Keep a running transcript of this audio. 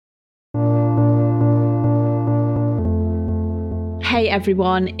Hey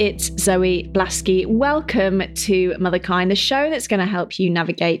everyone, it's Zoe Blaskey. Welcome to Motherkind, the show that's going to help you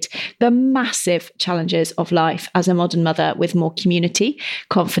navigate the massive challenges of life as a modern mother with more community,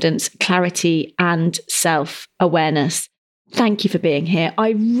 confidence, clarity, and self-awareness. Thank you for being here. I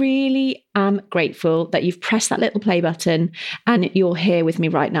really am grateful that you've pressed that little play button and you're here with me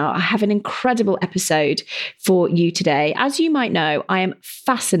right now. I have an incredible episode for you today. As you might know, I am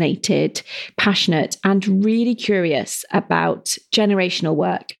fascinated, passionate, and really curious about generational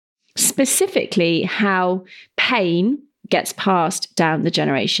work, specifically how pain gets passed down the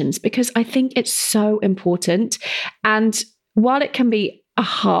generations, because I think it's so important. And while it can be a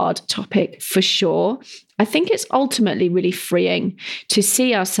hard topic for sure, I think it's ultimately really freeing to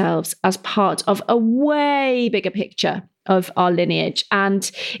see ourselves as part of a way bigger picture of our lineage. And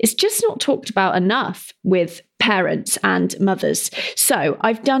it's just not talked about enough with parents and mothers. So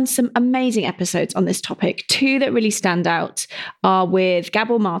I've done some amazing episodes on this topic. Two that really stand out are with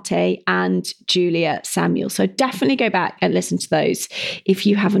Gabor Mate and Julia Samuel. So definitely go back and listen to those if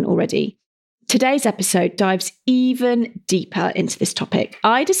you haven't already. Today's episode dives even deeper into this topic.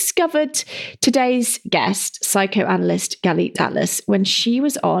 I discovered today's guest, psychoanalyst Galit Atlas, when she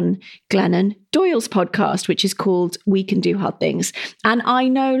was on Glennon Doyle's podcast, which is called We Can Do Hard Things. And I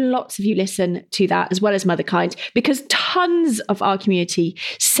know lots of you listen to that as well as Motherkind, because tons of our community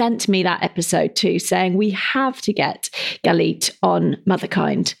sent me that episode too, saying we have to get Galit on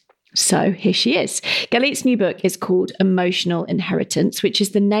Motherkind. So here she is. Galit's new book is called Emotional Inheritance, which is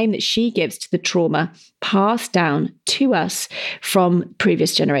the name that she gives to the trauma passed down to us from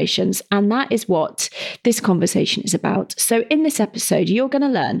previous generations. And that is what this conversation is about. So in this episode, you're going to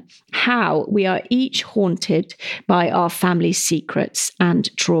learn how we are each haunted by our family's secrets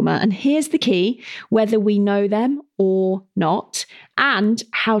and trauma. And here's the key, whether we know them or not, and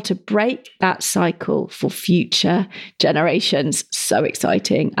how to break that cycle for future generations. So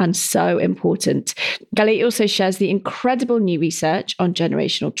exciting and so important. Galit also shares the incredible new research on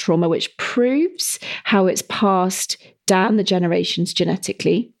generational trauma, which proves how it's passed down the generations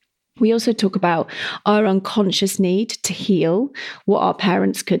genetically. We also talk about our unconscious need to heal what our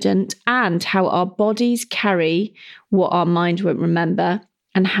parents couldn't, and how our bodies carry what our mind won't remember,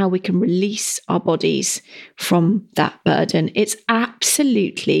 and how we can release our bodies from that burden. It's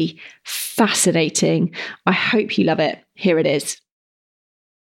absolutely fascinating. I hope you love it. Here it is.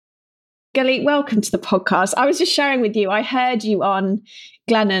 Galit, welcome to the podcast. I was just sharing with you, I heard you on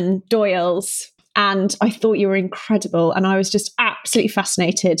Glennon Doyle's, and I thought you were incredible. And I was just absolutely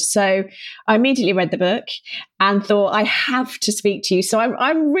fascinated. So I immediately read the book and thought, I have to speak to you. So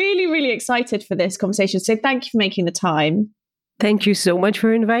I'm really, really excited for this conversation. So thank you for making the time. Thank you so much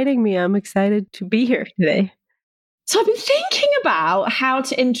for inviting me. I'm excited to be here today. So I've been thinking about how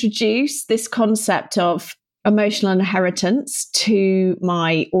to introduce this concept of emotional inheritance to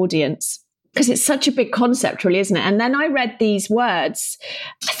my audience, because it's such a big concept, really, isn't it? And then I read these words.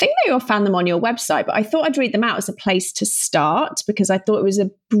 I think they all found them on your website, but I thought I'd read them out as a place to start, because I thought it was a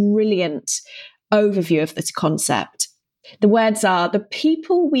brilliant overview of this concept. The words are: the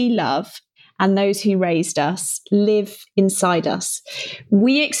people we love and those who raised us live inside us.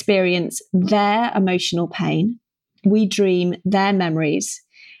 We experience their emotional pain. We dream their memories.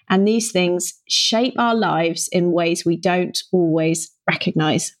 And these things shape our lives in ways we don't always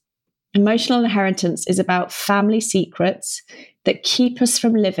recognize. Emotional inheritance is about family secrets that keep us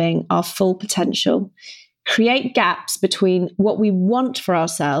from living our full potential, create gaps between what we want for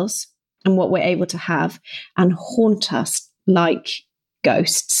ourselves and what we're able to have, and haunt us like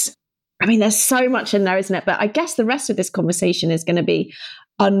ghosts. I mean, there's so much in there, isn't it? But I guess the rest of this conversation is going to be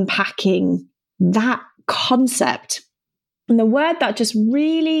unpacking that concept. And the word that just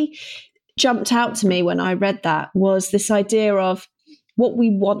really jumped out to me when I read that was this idea of what we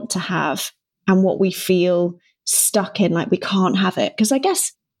want to have and what we feel stuck in, like we can't have it. Because I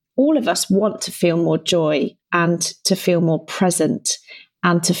guess all of us want to feel more joy and to feel more present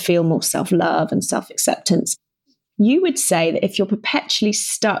and to feel more self-love and self-acceptance. You would say that if you're perpetually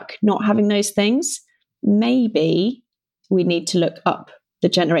stuck not having those things, maybe we need to look up the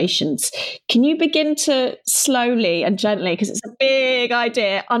generations. Can you begin to slowly and gently, because it's a big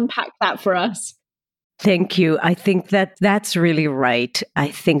idea, unpack that for us? Thank you. I think that that's really right. I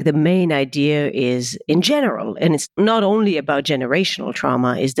think the main idea is, in general, and it's not only about generational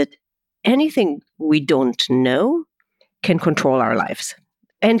trauma, is that anything we don't know can control our lives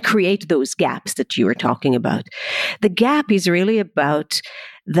and create those gaps that you were talking about. The gap is really about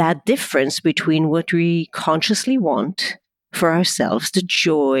that difference between what we consciously want for ourselves, the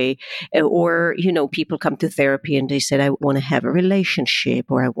joy, or, people come to therapy and they said, I want to have a relationship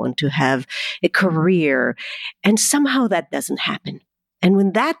or I want to have a career. And somehow that doesn't happen. And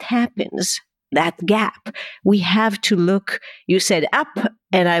when that happens, that gap, we have to look, you said up,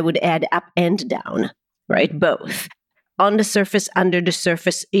 and I would add up and down, right? Both on the surface, under the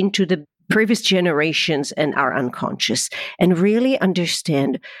surface, into the previous generations and our unconscious, and really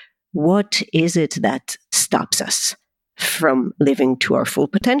understand what is it that stops us from living to our full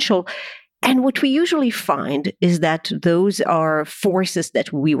potential. And what we usually find is that those are forces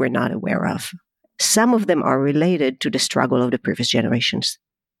that we were not aware of. Some of them are related to the struggle of the previous generations.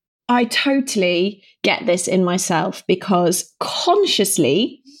 I totally get this in myself because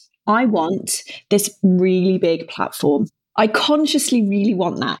consciously, I want this really big platform. I consciously really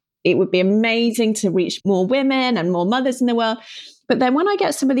want that. It would be amazing to reach more women and more mothers in the world. But then when I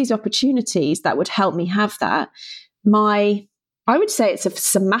get some of these opportunities that would help me have that, I would say it's a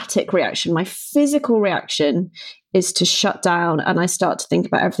somatic reaction. My physical reaction is to shut down and I start to think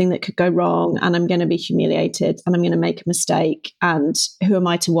about everything that could go wrong and I'm going to be humiliated and I'm going to make a mistake. And who am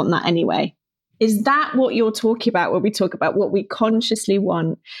I to want that anyway? Is that what you're talking about when we talk about what we consciously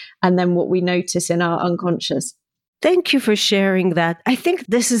want and then what we notice in our unconscious? Thank you for sharing that. I think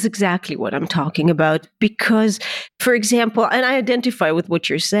this is exactly what I'm talking about because, for example, and I identify with what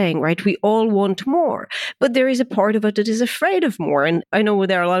you're saying, right? We all want more, but there is a part of it that is afraid of more. And I know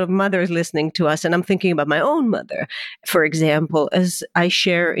there are a lot of mothers listening to us, and I'm thinking about my own mother, for example, as I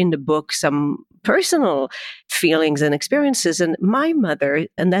share in the book some personal feelings and experiences. And my mother,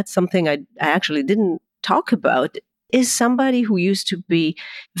 and that's something I actually didn't talk about, is somebody who used to be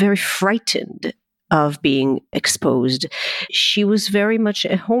very frightened of being exposed. She was very much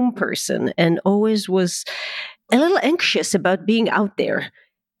a home person and always was a little anxious about being out there.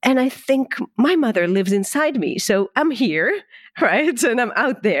 And I think my mother lives inside me. So I'm here, right? And I'm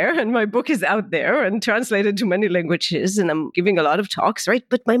out there and my book is out there and translated to many languages and I'm giving a lot of talks, right?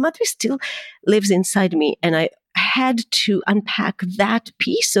 But my mother still lives inside me. And I had to unpack that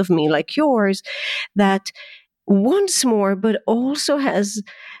piece of me like yours that wants more, but also has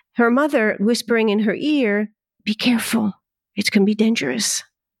her mother whispering in her ear, be careful, it can be dangerous.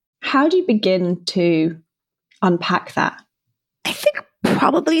 How do you begin to unpack that? I think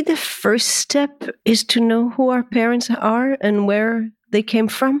probably the first step is to know who our parents are and where they came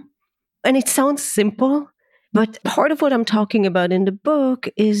from. And it sounds simple, but part of what I'm talking about in the book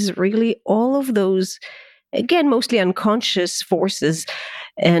is really all of those, again, mostly unconscious forces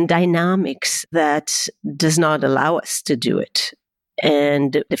and dynamics that does not allow us to do it.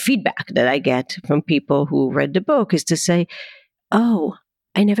 And the feedback that I get from people who read the book is to say, oh,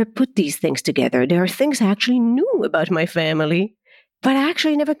 I never put these things together. There are things I actually knew about my family, but I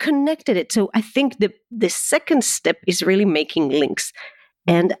actually never connected it. So I think the second step is really making links.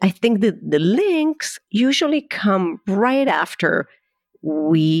 And I think that the links usually come right after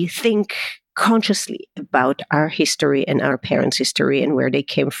we think consciously about our history and our parents' history and where they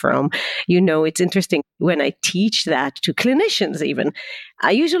came from. It's interesting when I teach that to clinicians even,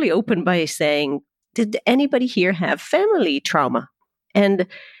 I usually open by saying, did anybody here have family trauma? And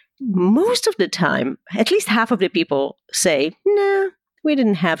most of the time, at least half of the people say, nah, we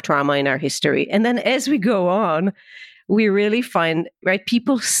didn't have trauma in our history. And then as we go on, we really find, right,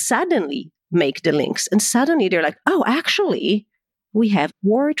 people suddenly make the links and suddenly they're like, oh, actually, we have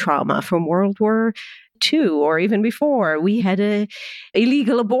war trauma from World War II or even before. We had a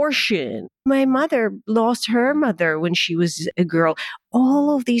illegal abortion. My mother lost her mother when she was a girl.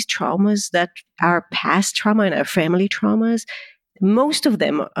 All of these traumas that are past trauma and our family traumas, most of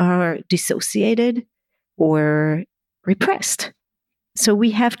them are dissociated or repressed. So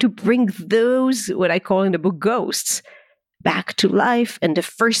we have to bring those, what I call in the book, ghosts, back to life. And the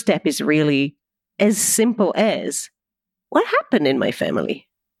first step is really as simple as, what happened in my family?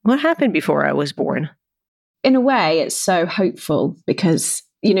 What happened before I was born? In a way, it's so hopeful because,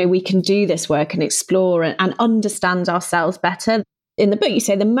 we can do this work and explore and understand ourselves better. In the book, you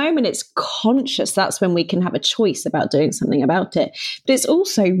say the moment it's conscious, that's when we can have a choice about doing something about it. But it's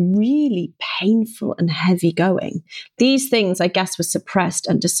also really painful and heavy going. These things, I guess, were suppressed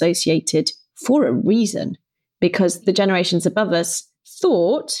and dissociated for a reason because the generations above us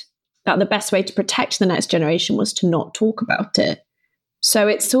thought that the best way to protect the next generation was to not talk about it. So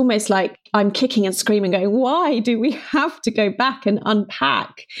it's almost like I'm kicking and screaming going, why do we have to go back and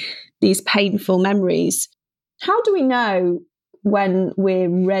unpack these painful memories? How do we know when we're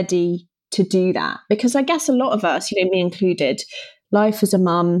ready to do that? Because I guess a lot of us, me included, life as a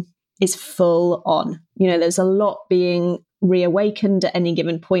mum is full on. There's a lot being reawakened at any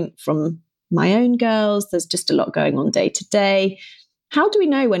given point from my own girls. There's just a lot going on day to day. How do we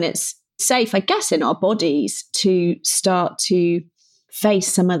know when it's safe, I guess, in our bodies to start to face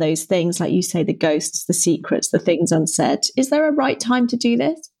some of those things, like you say, the ghosts, the secrets, the things unsaid? Is there a right time to do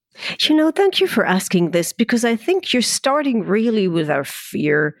this? Thank you for asking this, because I think you're starting really with our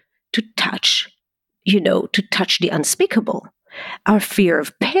fear to touch, to touch the unspeakable, our fear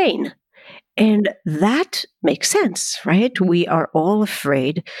of pain. And that makes sense, right? We are all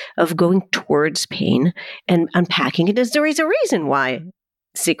afraid of going towards pain and unpacking it, as there is a reason why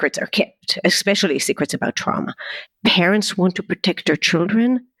secrets are kept, especially secrets about trauma. Parents want to protect their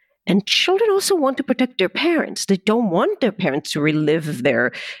children, and children also want to protect their parents. They don't want their parents to relive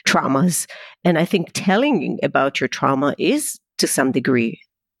their traumas. And I think telling about your trauma is, to some degree,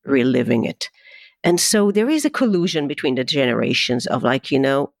 reliving it. And so there is a collusion between the generations of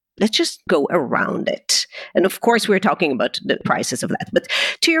let's just go around it. And of course, we're talking about the prices of that. But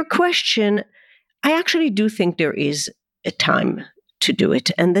to your question, I actually do think there is a time to do it.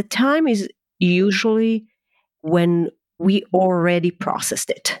 And the time is usually when we already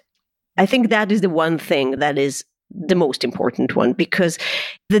processed it. I think that is the one thing that is the most important one, because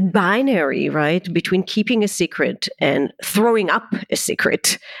the binary, right, between keeping a secret and throwing up a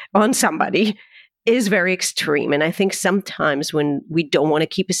secret on somebody is very extreme. And I think sometimes when we don't want to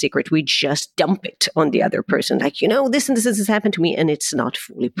keep a secret, we just dump it on the other person. Like, this and this has happened to me, and it's not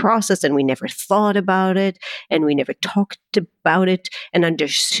fully processed, and we never thought about it, and we never talked about it and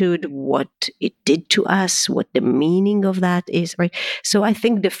understood what it did to us, what the meaning of that is, right? So I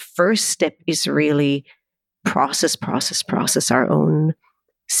think the first step is really process our own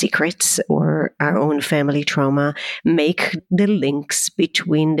secrets or our own family trauma, make the links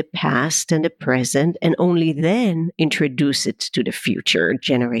between the past and the present, and only then introduce it to the future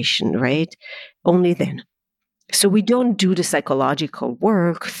generation, right? Only then. So we don't do the psychological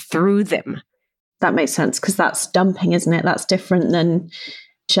work through them. That makes sense, because that's dumping, isn't it? That's different than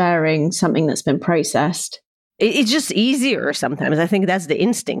sharing something that's been processed. It's just easier sometimes. I think that's the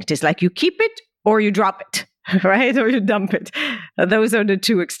instinct. It's like you keep it or you drop it. Right? Or you dump it. Those are the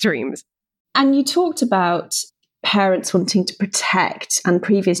two extremes. And you talked about parents wanting to protect and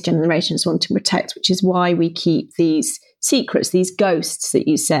previous generations wanting to protect, which is why we keep these secrets, these ghosts that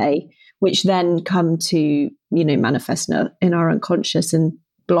you say, which then come to, manifest in our unconscious and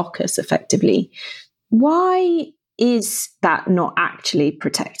block us effectively. Why is that not actually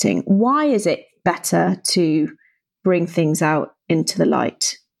protecting? Why is it better to bring things out into the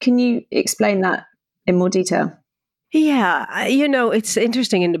light? Can you explain that in more detail? Yeah, it's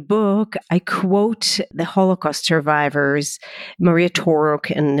interesting. In the book, I quote the Holocaust survivors, Maria Torok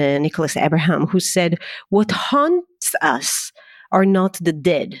and Nicholas Abraham, who said, "What haunts us are not the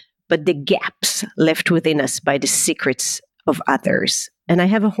dead, but the gaps left within us by the secrets of others." And I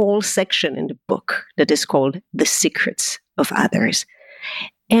have a whole section in the book that is called The Secrets of Others.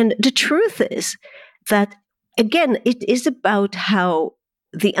 And the truth is that, again, it is about how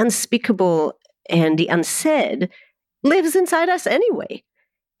the unspeakable and the unsaid lives inside us anyway.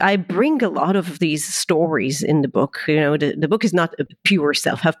 I bring a lot of these stories in the book. The book is not a pure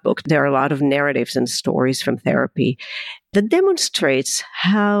self-help book. There are a lot of narratives and stories from therapy that demonstrates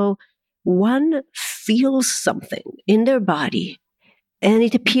how one feels something in their body, and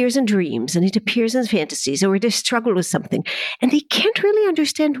it appears in dreams, and it appears in fantasies, or they struggle with something, and they can't really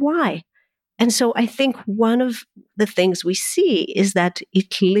understand why. And so I think one of the things we see is that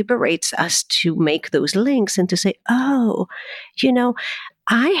it liberates us to make those links and to say, oh,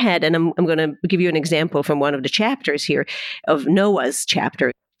 I had, and I'm going to give you an example from one of the chapters here of Noah's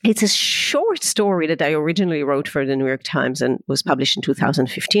chapter. It's a short story that I originally wrote for the New York Times and was published in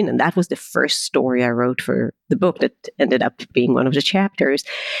 2015. And that was the first story I wrote for the book that ended up being one of the chapters.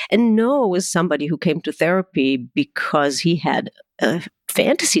 And Noah was somebody who came to therapy because he had a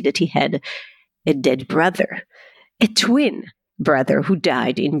fantasy that he had a dead brother, a twin brother who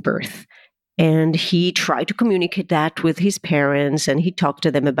died in birth. And he tried to communicate that with his parents, and he talked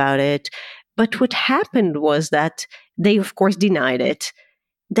to them about it. But what happened was that they, of course, denied it.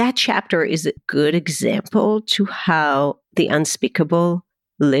 That chapter is a good example to how the unspeakable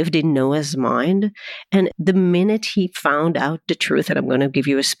lived in Noah's mind. And the minute he found out the truth, and I'm going to give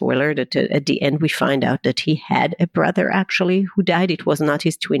you a spoiler, that at the end we find out that he had a brother actually who died. It was not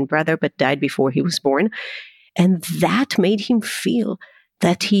his twin brother, but died before he was born. And that made him feel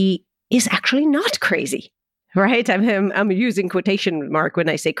that he is actually not crazy. Right? I'm using quotation mark when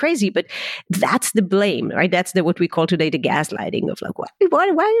I say crazy, but that's the blame, right? That's what we call today the gaslighting of like, why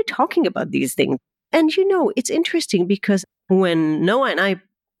are you talking about these things? And it's interesting because when Noah and I,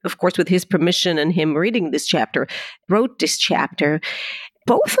 of course, with his permission and him reading this chapter, wrote this chapter,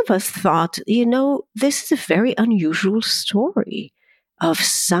 both of us thought, this is a very unusual story of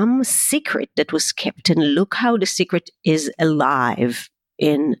some secret that was kept. And look how the secret is alive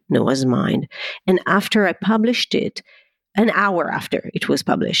in Noah's mind. And after I published it, an hour after it was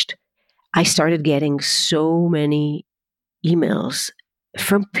published, I started getting so many emails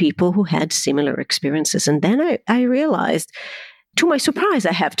from people who had similar experiences. And then I realized, to my surprise,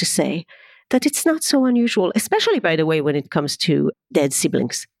 I have to say, that it's not so unusual, especially, by the way, when it comes to dead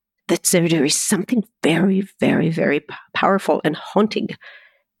siblings, that there is something very, very, very powerful and haunting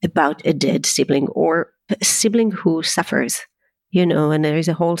about a dead sibling or a sibling who suffers, and there is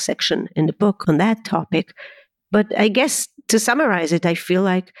a whole section in the book on that topic. But I guess to summarize it, I feel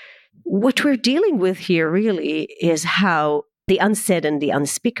like what we're dealing with here really is how the unsaid and the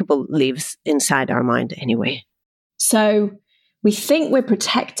unspeakable lives inside our mind anyway. So we think we're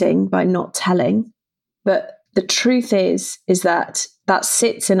protecting by not telling, but the truth is that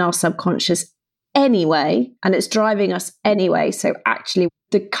sits in our subconscious anyway, and it's driving us anyway. So actually,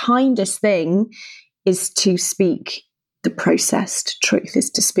 the kindest thing is to speak. The processed truth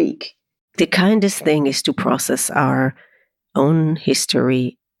is to speak. The kindest thing is to process our own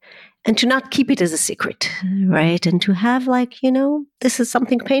history and to not keep it as a secret, right? And to have this is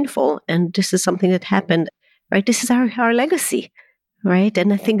something painful and this is something that happened, right? This is our legacy, right?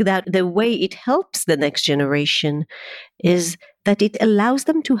 And I think that the way it helps the next generation is that it allows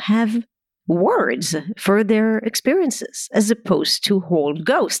them to have words for their experiences as opposed to hold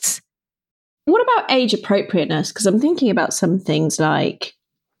ghosts. What about age appropriateness? Because I'm thinking about some things like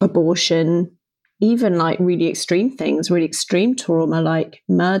abortion, even like really extreme things, really extreme trauma like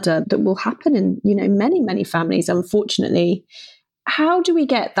murder that will happen in, many, many families, unfortunately. How do we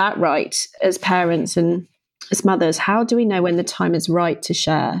get that right as parents and as mothers? How do we know when the time is right to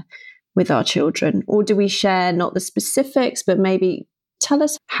share with our children? Or do we share not the specifics, but maybe tell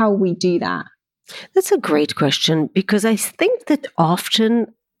us how we do that? That's a great question, because I think that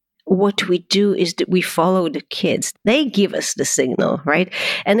often what we do is that we follow the kids. They give us the signal, right?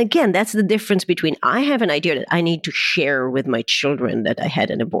 And again, that's the difference between I have an idea that I need to share with my children that I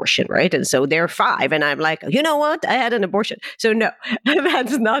had an abortion, right? And so they're 5 and I'm like, you know what? I had an abortion. So no,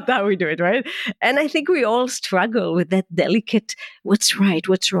 that's not how we do it, right? And I think we all struggle with that delicate, what's right,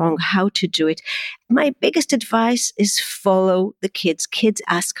 what's wrong, how to do it. My biggest advice is follow the kids. Kids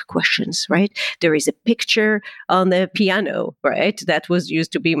ask questions, right? There is a picture on the piano, right? That was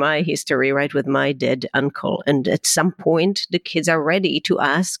used to be my history, right? With my dead uncle. And at some point, the kids are ready to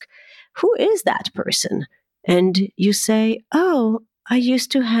ask, who is that person? And you say, oh, I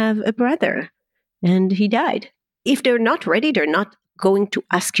used to have a brother and he died. If they're not ready, they're not going to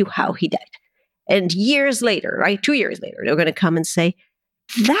ask you how he died. And years later, right? 2 years later, they're going to come and say,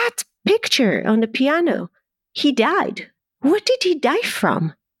 that picture on the piano, he died. What did he die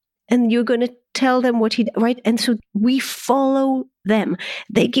from? And you're going to tell them what he, right? And so we follow them.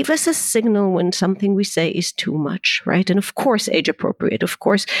 They give us a signal when something we say is too much, right? And of course, age appropriate. Of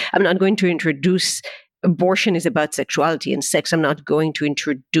course, I'm not going to introduce abortion is about sexuality and sex. I'm not going to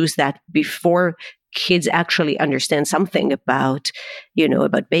introduce that before kids actually understand something about,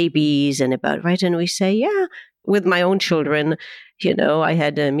 about babies and about, right? And we say, yeah, with my own children, I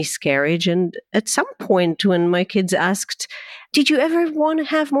had a miscarriage. And at some point when my kids asked, did you ever want to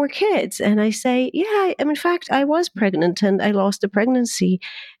have more kids? And I say, yeah, in fact, I was pregnant and I lost the pregnancy.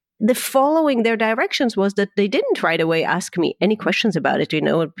 The following their directions was that they didn't right away ask me any questions about it.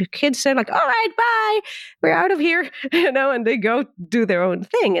 Kids say like, all right, bye, we're out of here, and they go do their own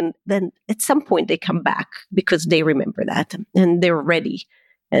thing. And then at some point they come back because they remember that and they're ready.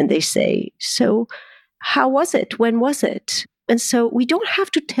 And they say, so how was it? When was it? And so we don't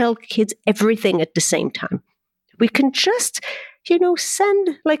have to tell kids everything at the same time. We can just,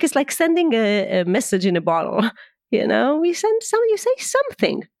 send, like it's like sending a message in a bottle. We send you say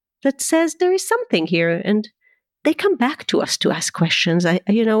something that says there is something here, and they come back to us to ask questions.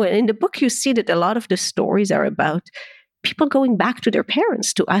 In the book you see that a lot of the stories are about people going back to their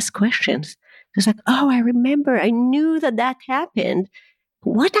parents to ask questions. It's like, oh, I remember, I knew that happened.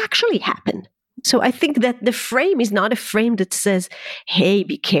 What actually happened? So I think that the frame is not a frame that says, hey,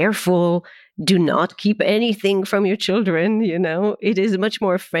 be careful, do not keep anything from your children. It is much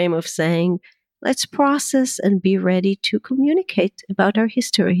more a frame of saying, let's process and be ready to communicate about our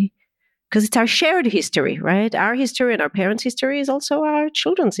history. Because it's our shared history, right? Our history and our parents' history is also our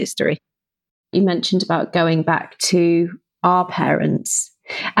children's history. You mentioned about going back to our parents.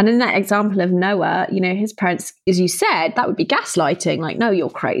 And in that example of Noah, his parents, as you said, that would be gaslighting. Like, no, you're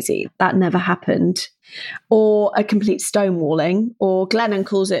crazy. That never happened. Or a complete stonewalling, or Glennon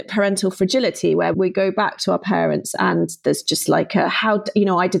calls it parental fragility, where we go back to our parents and there's just like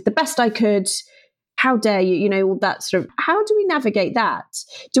I did the best I could. How dare you, all that sort of, how do we navigate that?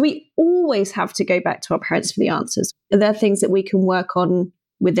 Do we always have to go back to our parents for the answers? Are there things that we can work on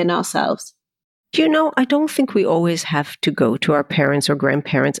within ourselves? I don't think we always have to go to our parents or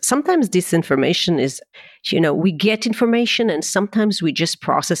grandparents. Sometimes this information is, we get information and sometimes we just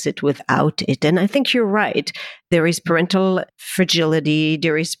process it without it. And I think you're right. There is parental fragility.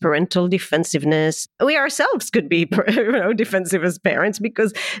 There is parental defensiveness. We ourselves could be, defensive as parents,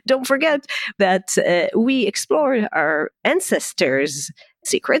 because don't forget that we explored our ancestors'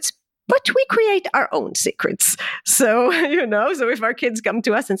 secrets, but we create our own secrets. So, so if our kids come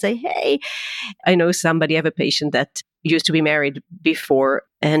to us and say, hey, I know somebody, I have a patient that used to be married before,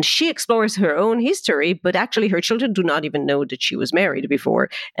 and she explores her own history, but actually her children do not even know that she was married before.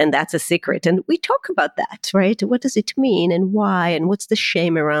 And that's a secret. And we talk about that, right? What does it mean and why? And what's the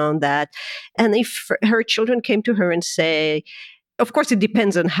shame around that? And if her children came to her and say, of course, it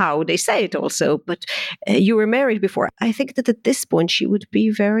depends on how they say it also, but you were married before. I think that at this point, she would be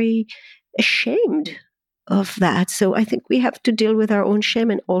very ashamed of that. So I think we have to deal with our own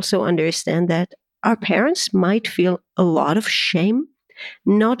shame and also understand that our parents might feel a lot of shame,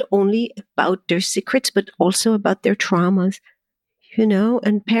 not only about their secrets, but also about their traumas,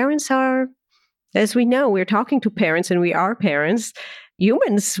 and parents are, as we know, we're talking to parents and we are parents,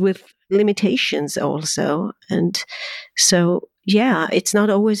 humans with limitations also. And so, yeah, it's not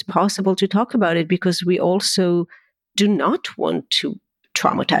always possible to talk about it because we also do not want to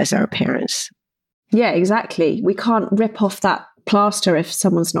traumatize our parents. Yeah, exactly. We can't rip off that plaster if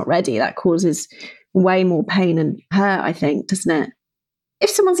someone's not ready. That causes way more pain and hurt, I think, doesn't it?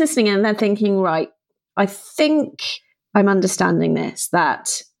 If someone's listening and they're thinking, right, I think I'm understanding this,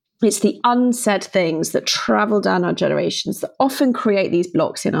 that it's the unsaid things that travel down our generations that often create these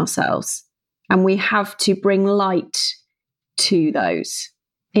blocks in ourselves. And we have to bring light to those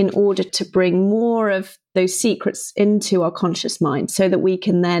in order to bring more of those secrets into our conscious mind so that we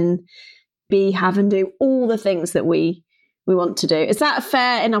can then have and do all the things that we want to do. Is that a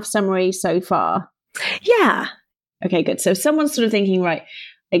fair enough summary so far? Yeah. Okay, good. So if someone's sort of thinking, right,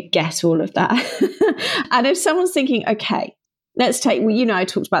 I get all of that. And if someone's thinking, okay, let's take, I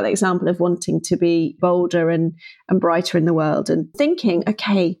talked about the example of wanting to be bolder and brighter in the world and thinking,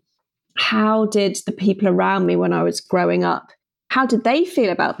 okay, how did the people around me when I was growing up, how did they feel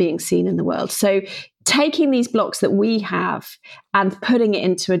about being seen in the world? So taking these blocks that we have and putting it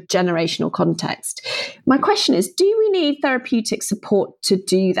into a generational context. My question is, do we need therapeutic support to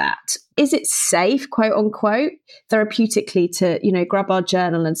do that? Is it safe, quote unquote, therapeutically to, grab our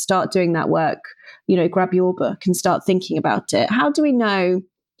journal and start doing that work, grab your book and start thinking about it? How do we know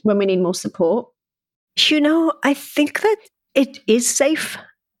when we need more support? I think that it is safe.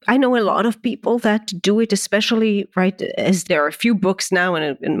 I know a lot of people that do it, especially, right, as there are a few books now,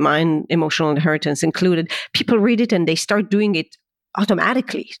 and mine, Emotional Inheritance included, people read it and they start doing it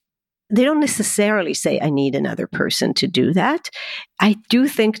automatically. They don't necessarily say, I need another person to do that. I do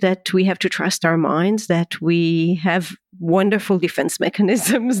think that we have to trust our minds, that we have wonderful defense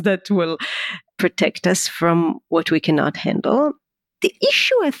mechanisms that will protect us from what we cannot handle. The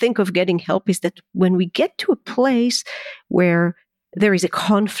issue, I think, of getting help is that when we get to a place where there is a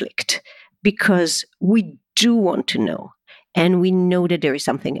conflict because we do want to know and we know that there is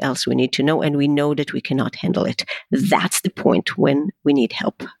something else we need to know and we know that we cannot handle it. That's the point when we need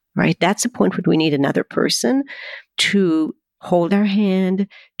help, right? That's the point when we need another person to hold our hand,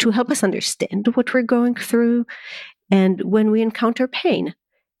 to help us understand what we're going through. And when we encounter pain,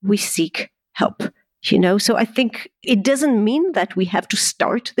 we seek help. So I think it doesn't mean that we have to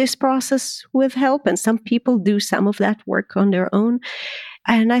start this process with help. And some people do some of that work on their own.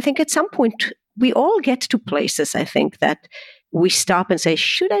 And I think at some point, we all get to places, I think, that we stop and say,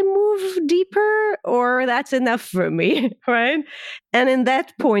 should I move deeper or that's enough for me, right? And in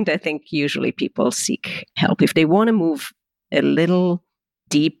that point, I think usually people seek help. If they want to move a little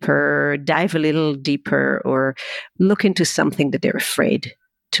deeper, dive a little deeper, or look into something that they're afraid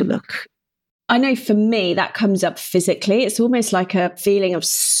to look. I know for me, that comes up physically. It's almost like a feeling of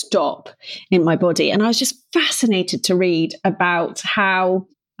stop in my body. And I was just fascinated to read about how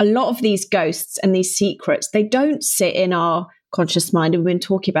a lot of these ghosts and these secrets, they don't sit in our conscious mind. And we've been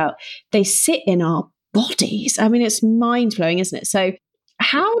talking about, they sit in our bodies. I mean, it's mind blowing, isn't it? So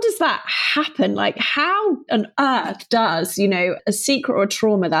how does that happen? Like, how on earth does, a secret or a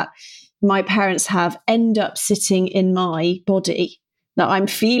trauma that my parents have end up sitting in my body? that I'm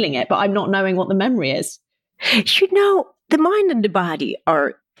feeling it, but I'm not knowing what the memory is? The mind and the body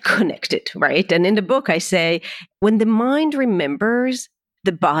are connected, right? And in the book, I say, when the mind remembers,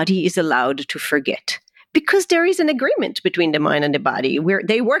 the body is allowed to forget. Because there is an agreement between the mind and the body where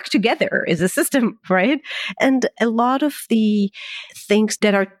they work together as a system, right? And a lot of the things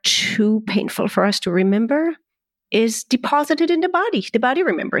that are too painful for us to remember is deposited in the body. The body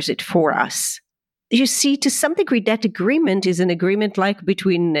remembers it for us. You see, to some degree, that agreement is an agreement like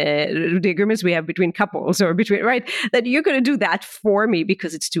between the agreements we have between couples or between, right? That you're going to do that for me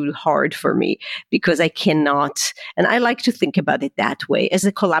because it's too hard for me, because I cannot. And I like to think about it that way, as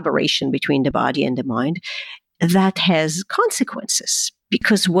a collaboration between the body and the mind that has consequences.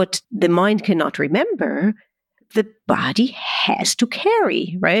 Because what the mind cannot remember, the body has to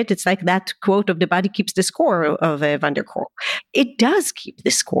carry, right? It's like that quote of the body keeps the score of Van der Kolk. It does keep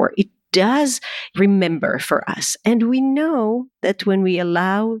the score. It does remember for us. And we know that when we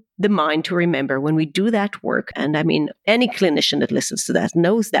allow the mind to remember, when we do that work, and I mean, any clinician that listens to that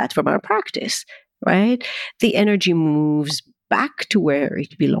knows that from our practice, right? The energy moves back to where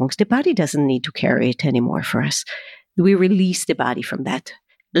it belongs. The body doesn't need to carry it anymore for us. We release the body from that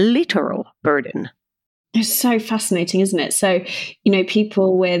literal burden. It's so fascinating, isn't it? So,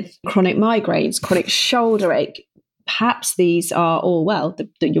 people with chronic migraines, chronic shoulder ache, perhaps these are all,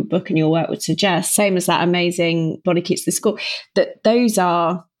 your book and your work would suggest, same as that amazing Body Keeps the Score, that those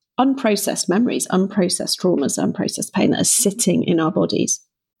are unprocessed memories, unprocessed traumas, unprocessed pain that are sitting in our bodies.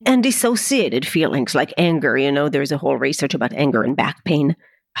 And dissociated feelings like anger. There's a whole research about anger and back pain,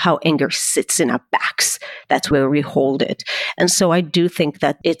 how anger sits in our backs. That's where we hold it. And so I do think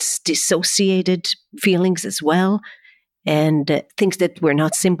that it's dissociated feelings as well. And things that were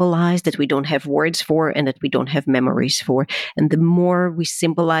not symbolized, that we don't have words for, and that we don't have memories for. And the more we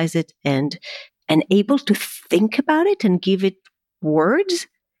symbolize it and able to think about it and give it words,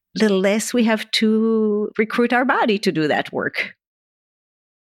 the less we have to recruit our body to do that work.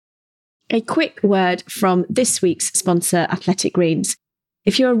 A quick word from this week's sponsor, Athletic Greens.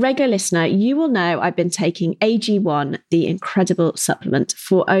 If you're a regular listener, you will know I've been taking AG1, the incredible supplement,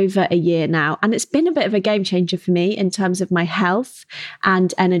 for over a year now. And it's been a bit of a game changer for me in terms of my health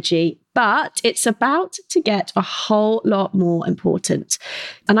and energy. But it's about to get a whole lot more important.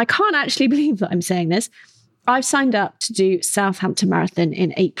 And I can't actually believe that I'm saying this. I've signed up to do Southampton Marathon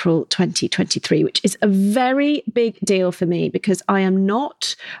in April 2023, which is a very big deal for me because I am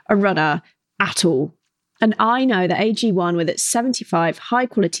not a runner at all. And I know that AG1, with its 75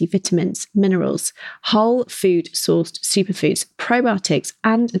 high-quality vitamins, minerals, whole food sourced superfoods, probiotics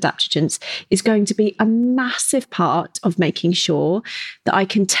and adaptogens, is going to be a massive part of making sure that I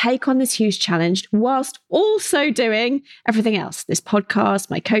can take on this huge challenge whilst also doing everything else. This podcast,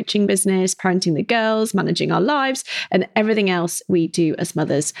 my coaching business, parenting the girls, managing our lives, and everything else we do as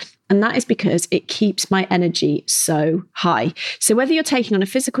mothers. And that is because it keeps my energy so high. So whether you're taking on a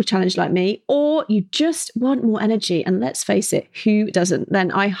physical challenge like me, or you just want more energy, and let's face it, who doesn't?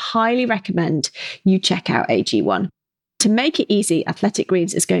 Then I highly recommend you check out AG1. To make it easy, Athletic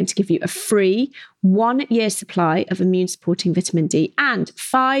Greens is going to give you a free 1 year supply of immune supporting vitamin D and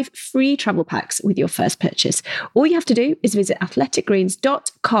 5 free travel packs with your first purchase. All you have to do is visit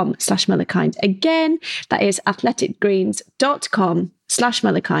athleticgreens.com/motherkind. Again, that is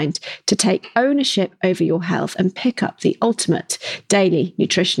athleticgreens.com/motherkind to take ownership over your health and pick up the ultimate daily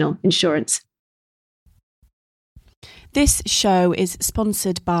nutritional insurance. This show is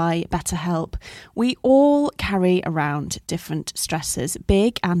sponsored by BetterHelp. We all carry around different stressors,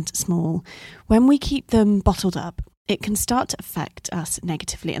 big and small. When we keep them bottled up, it can start to affect us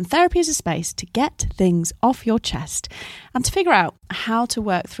negatively. And therapy is a space to get things off your chest and to figure out how to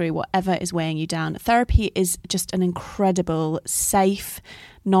work through whatever is weighing you down. Therapy is just an incredible, safe,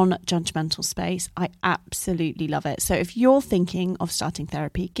 non-judgmental space. I absolutely love it. So if you're thinking of starting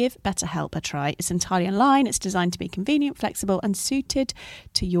therapy, give BetterHelp a try. It's entirely online. It's designed to be convenient, flexible and suited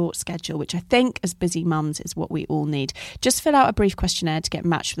to your schedule, which I think as busy mums is what we all need. Just fill out a brief questionnaire to get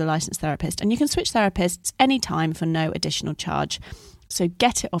matched with a licensed therapist, and you can switch therapists anytime for no additional charge. So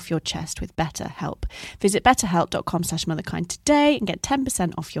get it off your chest with BetterHelp. Visit betterhelp.com/motherkind today and get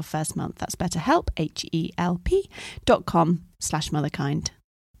 10% off your first month. That's BetterHelp, HELP.com/motherkind.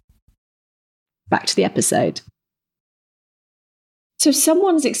 Back to the episode. So if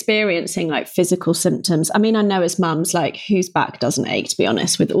someone's experiencing like physical symptoms, I mean, I know as mums, like whose back doesn't ache, to be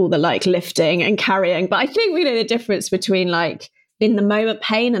honest, with all the like lifting and carrying. But I think we know the difference between like in the moment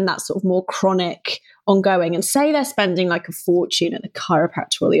pain and that sort of more chronic ongoing. And say they're spending like a fortune at the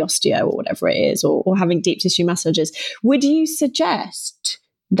chiropractor or the osteo or whatever it is, or having deep tissue massages. Would you suggest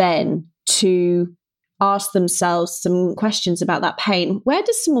then to ask themselves some questions about that pain, where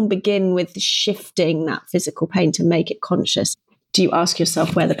does someone begin with shifting that physical pain to make it conscious? Do you ask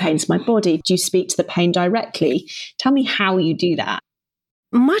yourself where the pain's in my body? Do you speak to the pain directly? Tell me how you do that.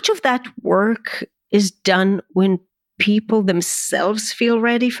 Much of that work is done when people themselves feel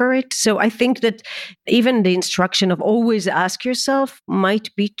ready for it. So I think that even the instruction of always ask yourself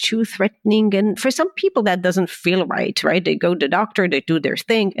might be too threatening. And for some people, that doesn't feel right, right? They go to the doctor, they do their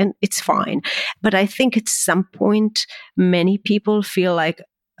thing, and it's fine. But I think at some point, many people feel like,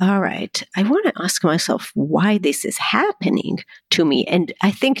 all right, I want to ask myself why this is happening to me. And I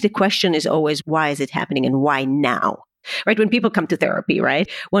think the question is always, why is it happening and why now? Right? When people come to therapy, right?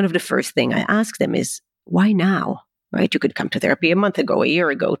 One of the first things I ask them is, why now? Right? You could come to therapy a month ago, a year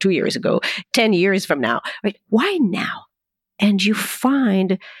ago, 2 years ago, 10 years from now, right? Why now? And you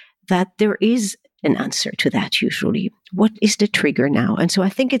find that there is an answer to that usually. What is the trigger now? And so I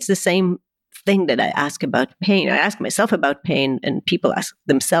think it's the same thing that I ask about pain. I ask myself about pain, and people ask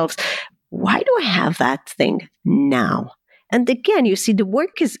themselves, why do I have that thing now? And again, you see, the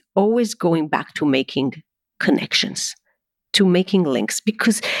work is always going back to making connections, to making links,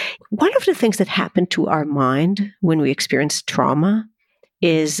 because one of the things that happen to our mind when we experience trauma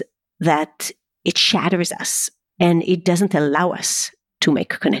is that it shatters us and it doesn't allow us to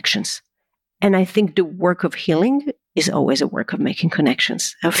make connections. And I think the work of healing is always a work of making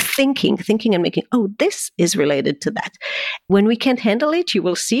connections, of thinking and making, oh, this is related to that. When we can't handle it, you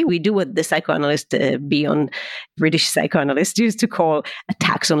will see we do what the psychoanalyst, British psychoanalyst used to call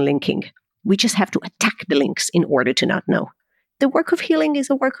attacks on linking. We just have to attack the links in order to not know. The work of healing is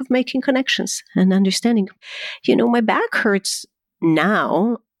a work of making connections and understanding. My back hurts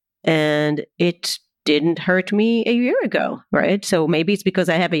now, and it didn't hurt me a year ago, right? So maybe it's because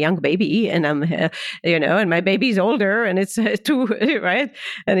I have a young baby, and I'm, and my baby's older, and it's too, right?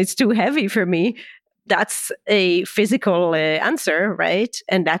 And it's too heavy for me. That's a physical answer, right?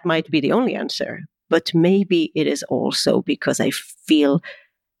 And that might be the only answer. But maybe it is also because I feel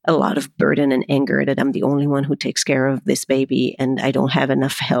a lot of burden and anger that I'm the only one who takes care of this baby, and I don't have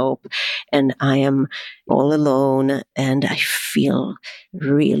enough help, and I am all alone, and I feel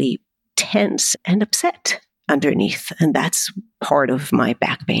really tense and upset underneath. And that's part of my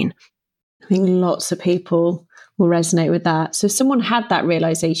back pain. I think lots of people will resonate with that. So if someone had that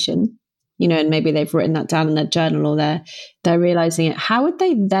realization, and maybe they've written that down in their journal, or they're realizing it, how would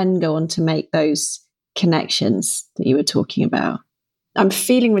they then go on to make those connections that you were talking about? I'm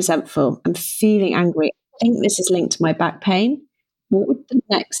feeling resentful. I'm feeling angry. I think this is linked to my back pain. What would the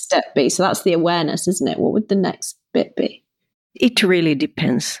next step be? So that's the awareness, isn't it? What would the next bit be? It really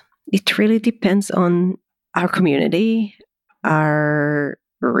depends. It really depends on our community, our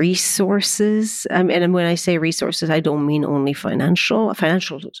resources. And when I say resources, I don't mean only financial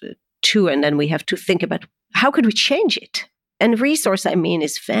too. And then we have to think about how could we change it? And resource, I mean,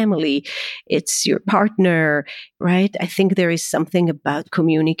 is family. It's your partner, right? I think there is something about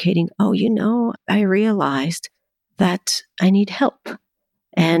communicating. Oh, I realized that I need help.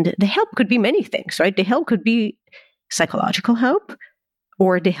 And the help could be many things, right? The help could be psychological help,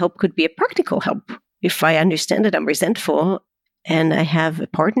 or the help could be a practical help. If I understand that I'm resentful and I have a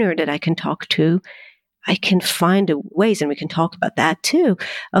partner that I can talk to, I can find ways, and we can talk about that too,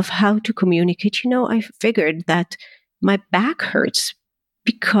 of how to communicate. I figured that my back hurts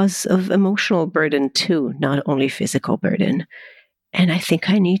because of emotional burden too, not only physical burden. And I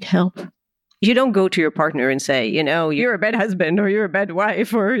think I need help. You don't go to your partner and say, you're a bad husband, or you're a bad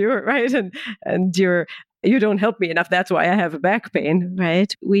wife, or you're right, and you don't help me enough. That's why I have a back pain,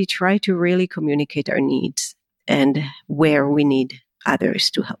 right? We try to really communicate our needs and where we need others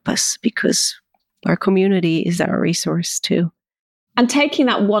to help us, because our community is our resource too. And taking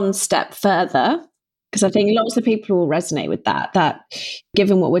that one step further, because I think lots of people will resonate with that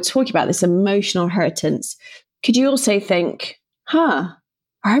given what we're talking about, this emotional inheritance, could you also think, I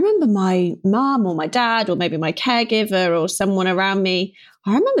remember my mom or my dad or maybe my caregiver or someone around me,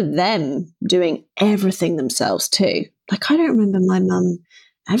 I remember them doing everything themselves too. Like, I don't remember my mum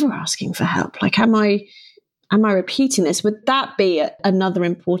ever asking for help. Like, am I repeating this? Would that be another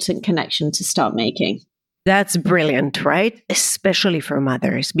important connection to start making? That's brilliant, right? Especially for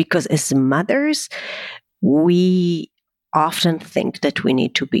mothers, because as mothers, we often think that we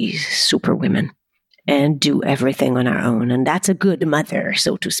need to be superwomen and do everything on our own. And that's a good mother,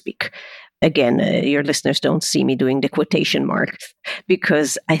 so to speak. Again, your listeners don't see me doing the quotation marks,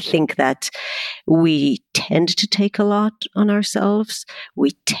 because I think that we tend to take a lot on ourselves.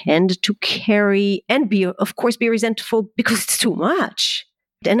 We tend to carry and be resentful because it's too much.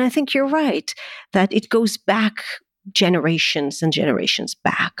 And I think you're right that it goes back generations and generations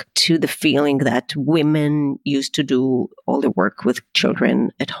back to the feeling that women used to do all the work with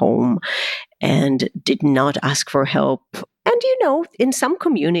children at home and did not ask for help. And, in some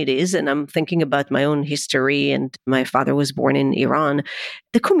communities, and I'm thinking about my own history, and my father was born in Iran,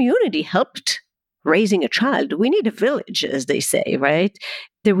 the community helped raising a child. We need a village, as they say, right?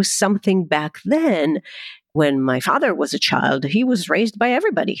 There was something back then when my father was a child, he was raised by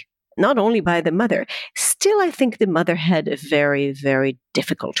everybody, not only by the mother. Still, I think the mother had a very, very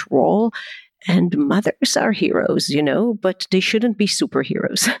difficult role. And mothers are heroes, but they shouldn't be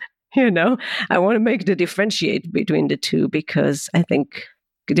superheroes. I want to make the differentiate between the two, because I think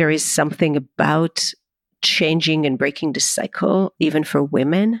there is something about changing and breaking the cycle, even for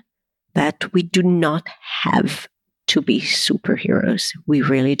women, that we do not have to be superheroes. We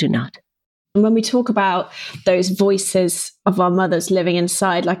really do not. And when we talk about those voices of our mothers living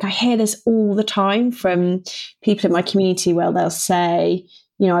inside, like I hear this all the time from people in my community where they'll say,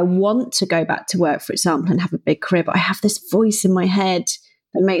 I want to go back to work, for example, and have a big career, but I have this voice in my head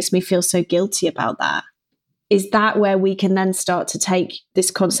that makes me feel so guilty about that. Is that where we can then start to take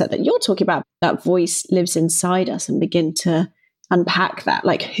this concept that you're talking about, that voice lives inside us, and begin to unpack that?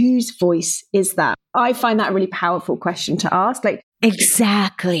 Like, whose voice is that? I find that a really powerful question to ask.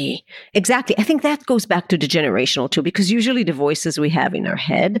 Exactly. I think that goes back to the generational too, because usually the voices we have in our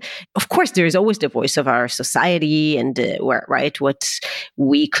head, of course, there is always the voice of our society and what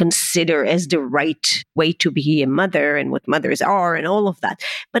we consider as the right way to be a mother and what mothers are and all of that.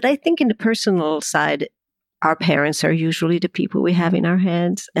 But I think in the personal side, our parents are usually the people we have in our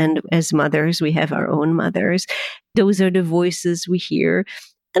heads. And as mothers, we have our own mothers. Those are the voices we hear.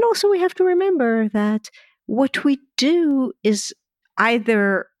 And also we have to remember that what we do is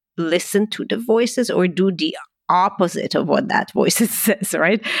either listen to the voices or do the opposite of what that voice says,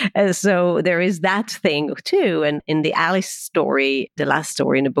 right? And so there is that thing too. And in the Alice story, the last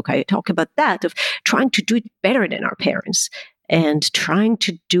story in the book, I talk about that, of trying to do it better than our parents and trying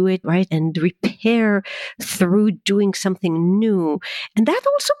to do it right and repair through doing something new. And that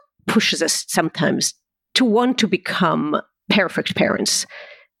also pushes us sometimes to want to become perfect parents.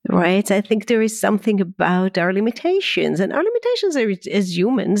 Right. I think there is something about our limitations, and our limitations as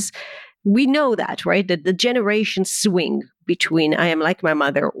humans. We know that, right? That the generations swing between I am like my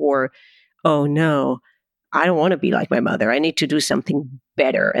mother or, oh no, I don't want to be like my mother. I need to do something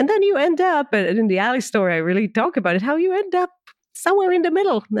better. And then you end up, and in the Alice story, I really talk about it, how you end up somewhere in the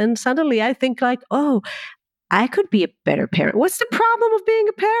middle. And suddenly I think like, oh, I could be a better parent. What's the problem of being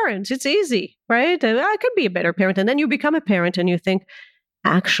a parent? It's easy, right? I could be a better parent. And then you become a parent and you think,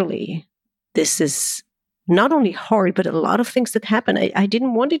 actually, this is not only hard, but a lot of things that happen. I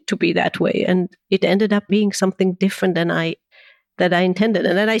didn't want it to be that way. And it ended up being something different than I intended.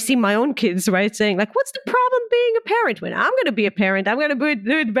 And then I see my own kids, right, saying like, what's the problem being a parent? When I'm going to be a parent, I'm going to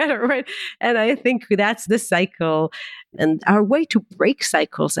do it better, right? And I think that's the cycle. And our way to break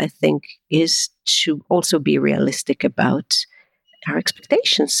cycles, I think, is to also be realistic about our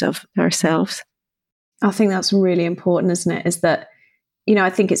expectations of ourselves. I think that's really important, isn't it? Is that, I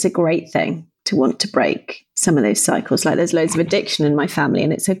think it's a great thing to want to break some of those cycles. Like there's loads of addiction in my family,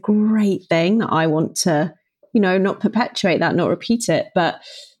 and it's a great thing that I want to, not perpetuate that, not repeat it. But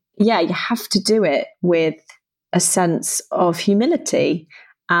yeah, you have to do it with a sense of humility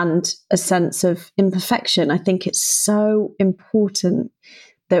and a sense of imperfection. I think it's so important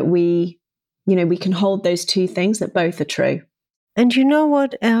that we can hold those two things, that both are true. And you know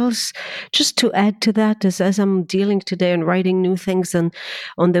what else? Just to add to that, as I'm dealing today and writing new things and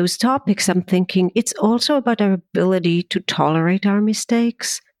on those topics, I'm thinking it's also about our ability to tolerate our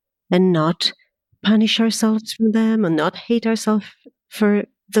mistakes and not punish ourselves for them and not hate ourselves for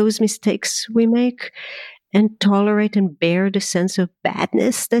those mistakes we make, and tolerate and bear the sense of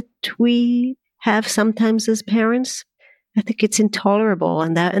badness that we have sometimes as parents. I think it's intolerable.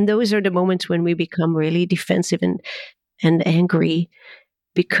 And those are the moments when we become really defensive and angry,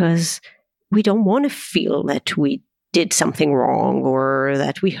 because we don't want to feel that we did something wrong or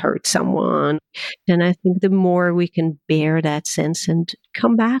that we hurt someone. And I think the more we can bear that sense and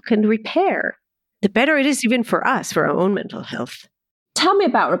come back and repair, the better it is even for us, for our own mental health. Tell me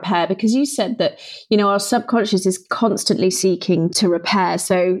about repair, because you said that, our subconscious is constantly seeking to repair.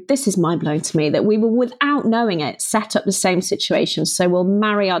 So this is mind-blowing to me that we will, without knowing it, set up the same situation. So we'll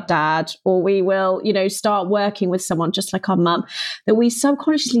marry our dad, or we will, start working with someone just like our mum, that we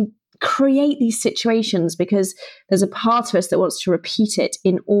subconsciously create these situations because there's a part of us that wants to repeat it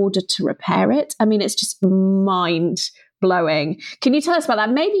in order to repair it. I mean, it's just mind-blowing. Can you tell us about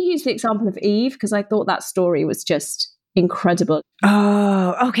that? Maybe use the example of Eve, because I thought that story was just incredible.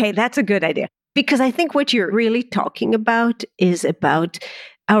 Oh, okay. That's a good idea. Because I think what you're really talking about is about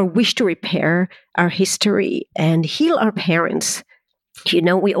our wish to repair our history and heal our parents.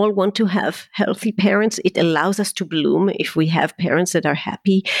 We all want to have healthy parents. It allows us to bloom if we have parents that are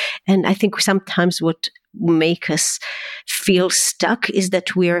happy. And I think sometimes what make us feel stuck is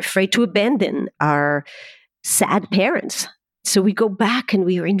that we're afraid to abandon our sad parents. So we go back and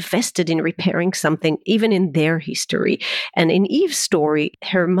we are invested in repairing something, even in their history. And in Eve's story,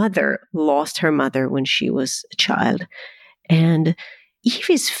 her mother lost her mother when she was a child. And Eve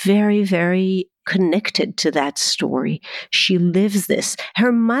is very, very connected to that story. She lives this.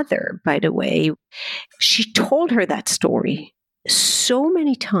 Her mother, by the way, she told her that story so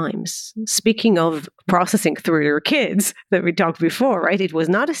many times. Speaking of processing through her kids that we talked before, right? It was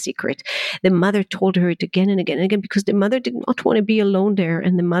not a secret. The mother told her it again and again and again because the mother did not want to be alone there,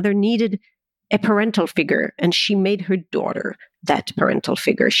 and the mother needed a parental figure, and she made her daughter that parental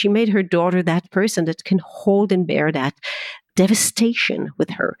figure. She made her daughter that person that can hold and bear that devastation with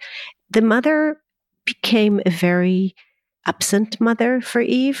her. The mother became a very absent mother for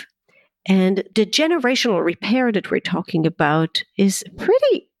Eve. And the generational repair that we're talking about is a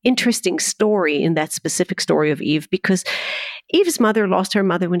pretty interesting story in that specific story of Eve, because Eve's mother lost her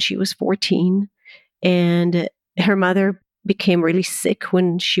mother when she was 14, and her mother became really sick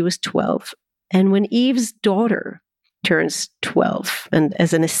when she was 12. And when Eve's daughter turns 12, and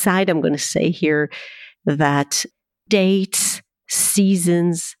as an aside, I'm going to say here that dates,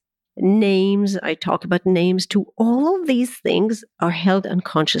 seasons, names, I talk about names too, all of these things are held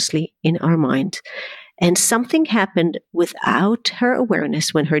unconsciously in our mind. And something happened without her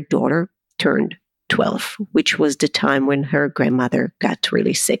awareness when her daughter turned 12, which was the time when her grandmother got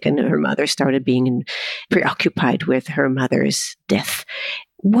really sick and her mother started being preoccupied with her mother's death.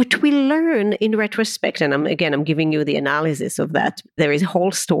 What we learn in retrospect, and I'm giving you the analysis of that, there is a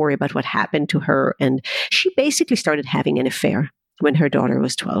whole story about what happened to her. And she basically started having an affair when her daughter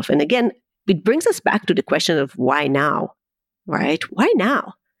was 12. And again, it brings us back to the question of why now, right? Why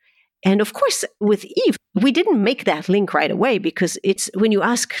now? And of course, with Eve, we didn't make that link right away, because it's when you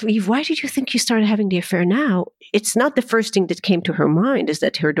ask Eve, why did you think you started having the affair now? It's not the first thing that came to her mind is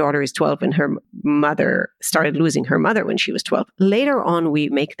that her daughter is 12 and her mother started losing her mother when she was 12. Later on, we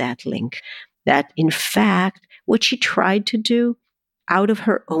make that link that, in fact, what she tried to do out of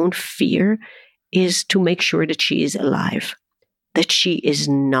her own fear is to make sure that she is alive, that she is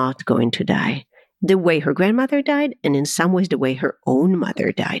not going to die the way her grandmother died, and in some ways the way her own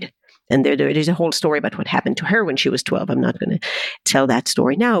mother died. And there's a whole story about what happened to her when she was 12. I'm not going to tell that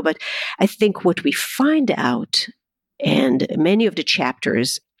story now, but I think what we find out, and many of the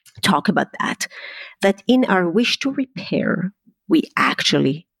chapters talk about that in our wish to repair, we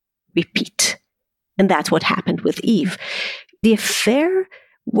actually repeat. And that's what happened with Eve. The affair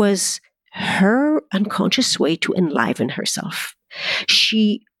was her unconscious way to enliven herself.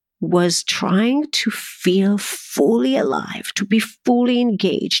 She was trying to feel fully alive, to be fully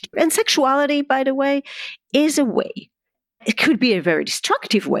engaged. And sexuality, by the way, is a way. It could be a very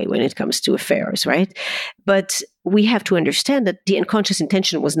destructive way when it comes to affairs, right? But we have to understand that the unconscious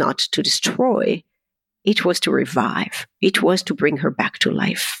intention was not to destroy. It was to revive. It was to bring her back to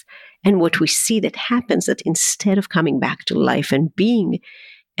life. And what we see that happens, that instead of coming back to life and being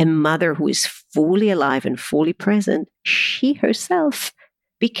a mother who is fully alive and fully present, she herself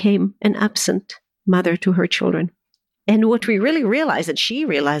became an absent mother to her children. And what we really realize, that she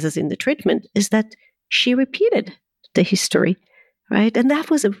realizes in the treatment, is that she repeated the history, right? And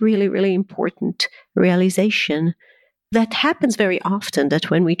that was a really, really important realization. That happens very often, that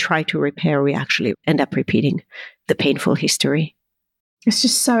when we try to repair, we actually end up repeating the painful history. It's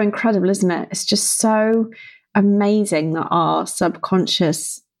just so incredible, isn't it? It's just so amazing that our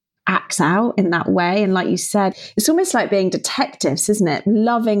subconscious acts out in that way. And like you said, it's almost like being detectives, isn't it?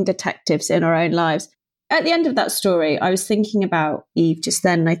 Loving detectives in our own lives. At the end of that story, I was thinking about Eve just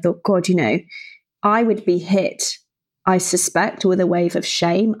then, and I thought, God, I would be hit, I suspect, with a wave of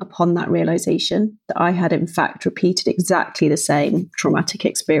shame upon that realization that I had in fact repeated exactly the same traumatic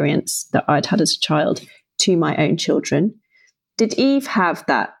experience that I'd had as a child to my own children. Did Eve have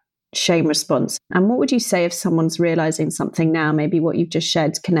that shame response? And what would you say if someone's realizing something now, maybe what you've just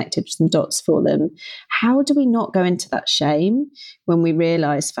shared connected some dots for them? How do we not go into that shame when we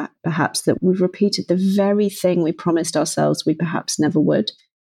realize perhaps that we've repeated the very thing we promised ourselves we perhaps never would?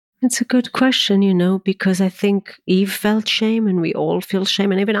 It's a good question, because I think Eve felt shame, and we all feel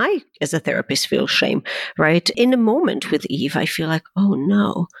shame. And even I, as a therapist, feel shame, right? In a moment with Eve, I feel like, oh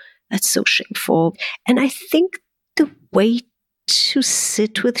no, that's so shameful. And I think the way to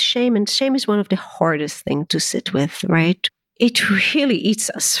sit with shame, and shame is one of the hardest things to sit with, right? it really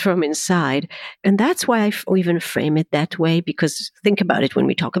eats us from inside. And that's why I even frame it that way, because think about it, when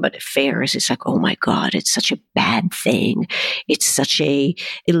we talk about affairs, it's like, oh my God, it's such a bad thing. It's such a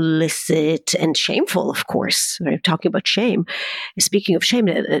illicit and shameful, of course. We're talking about shame. Speaking of shame,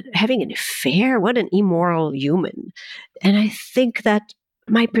 having an affair, what an immoral human. And I think that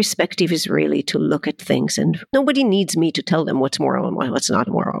my perspective is really to look at things, and nobody needs me to tell them what's moral and what's not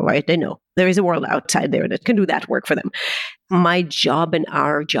moral, right? They know there is a world outside there that can do that work for them. My job and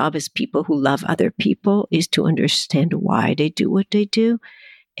our job as people who love other people is to understand why they do what they do,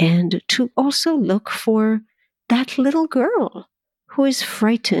 and to also look for that little girl who is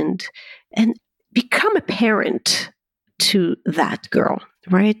frightened and become a parent to that girl,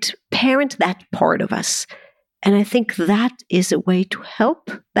 right? Parent that part of us. And I think that is a way to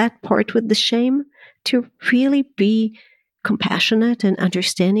help that part with the shame, to really be compassionate and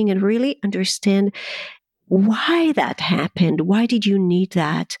understanding, and really understand why that happened. Why did you need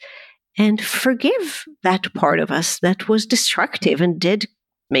that? And forgive that part of us that was destructive and did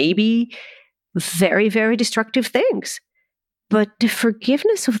maybe very, very destructive things. But the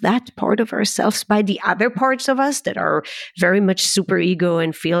forgiveness of that part of ourselves by the other parts of us that are very much super ego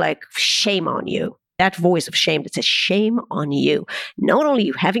and feel like shame on you. That voice of shame that says, shame on you. Not only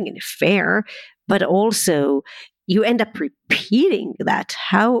you having an affair, but also you end up repeating that.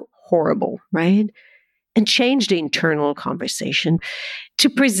 How horrible, right? And change the internal conversation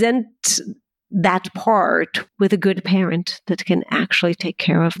to present that part with a good parent that can actually take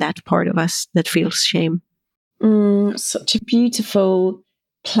care of that part of us that feels shame. Such a beautiful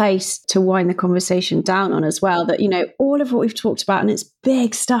place to wind the conversation down on as well, that, you know, all of what we've talked about, and it's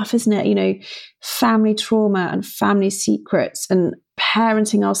big stuff, isn't it? You know, family trauma and family secrets and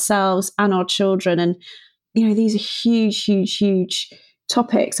parenting ourselves and our children. And, you know, these are huge, huge, huge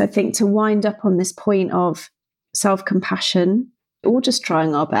topics. I think to wind up on this point of self-compassion, or just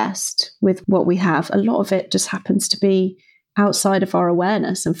trying our best with what we have. A lot of it just happens to be outside of our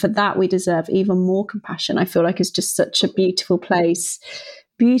awareness. And for that, we deserve even more compassion. I feel like it's just such a beautiful place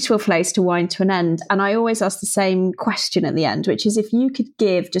to wind to an end. And I always ask the same question at the end, which is, if you could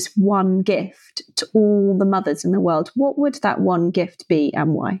give just one gift to all the mothers in the world, what would that one gift be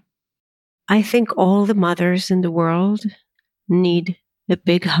and why? I think all the mothers in the world need a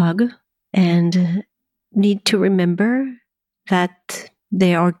big hug and need to remember that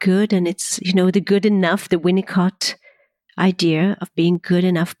they are good. And it's, you know, the good enough, the Winnicott idea of being good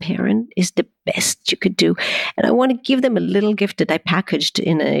enough parent is the best you could do. And I want to give them a little gift that I packaged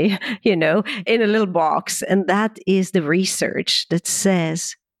in a little box. And that is the research that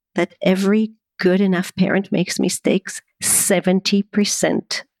says that every good enough parent makes mistakes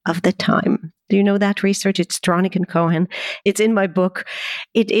 70% of the time. Do you know that research? It's Tronick and Cohen. It's in my book.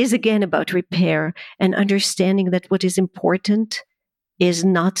 It is again about repair and understanding that what is important is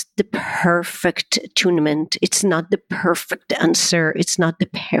not the perfect attunement. It's not the perfect answer. It's not the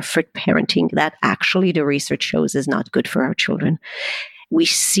perfect parenting. That actually the research shows is not good for our children. We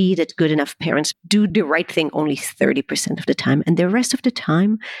see that good enough parents do the right thing only 30% of the time. And the rest of the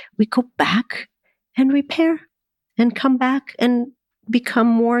time, we go back and repair and come back and become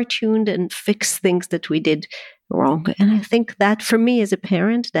more attuned and fix things that we did wrong. And I think that for me as a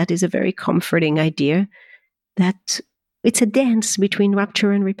parent, that is a very comforting idea, that it's a dance between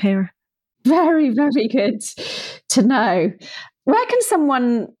rupture and repair. Very, very good to know. Where can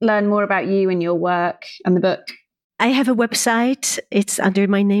someone learn more about you and your work and the book? I have a website. It's under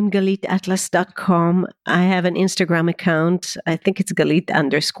my name, galitatlas.com. I have an Instagram account. I think it's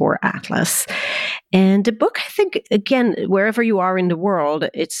Galit_Atlas. And the book, I think, again, wherever you are in the world,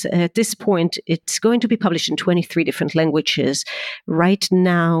 it's at this point, it's going to be published in 23 different languages. Right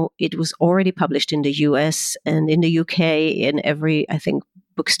now, it was already published in the US and in the UK, in every, I think,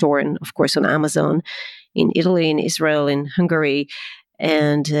 bookstore, and of course on Amazon, in Italy, in Israel, in Hungary,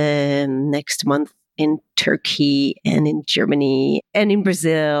 and next month in Turkey and in Germany and in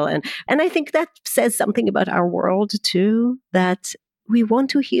Brazil. And I think that says something about our world too, that we want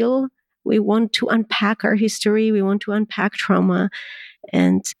to heal. We want to unpack our history. We want to unpack trauma.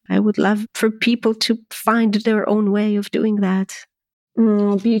 And I would love for people to find their own way of doing that.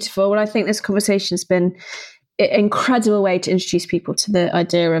 Beautiful. Well, I think this conversation has been an incredible way to introduce people to the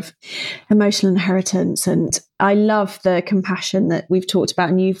idea of emotional inheritance. And I love the compassion that we've talked about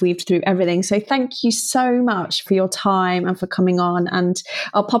and you've weaved through everything. So thank you so much for your time and for coming on. And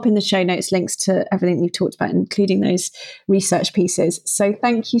I'll pop in the show notes links to everything you've talked about, including those research pieces. So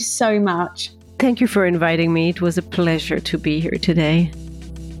thank you so much. Thank you for inviting me. It was a pleasure to be here today.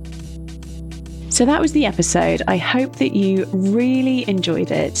 So So that was the episode. I hope that you really enjoyed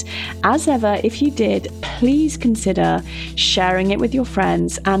it. As ever, if you did, please consider sharing it with your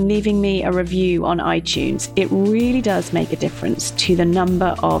friends and leaving me a review on iTunes. It really does make a difference to the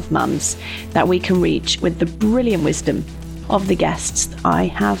number of mums that we can reach with the brilliant wisdom of the guests I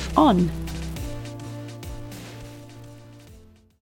have on.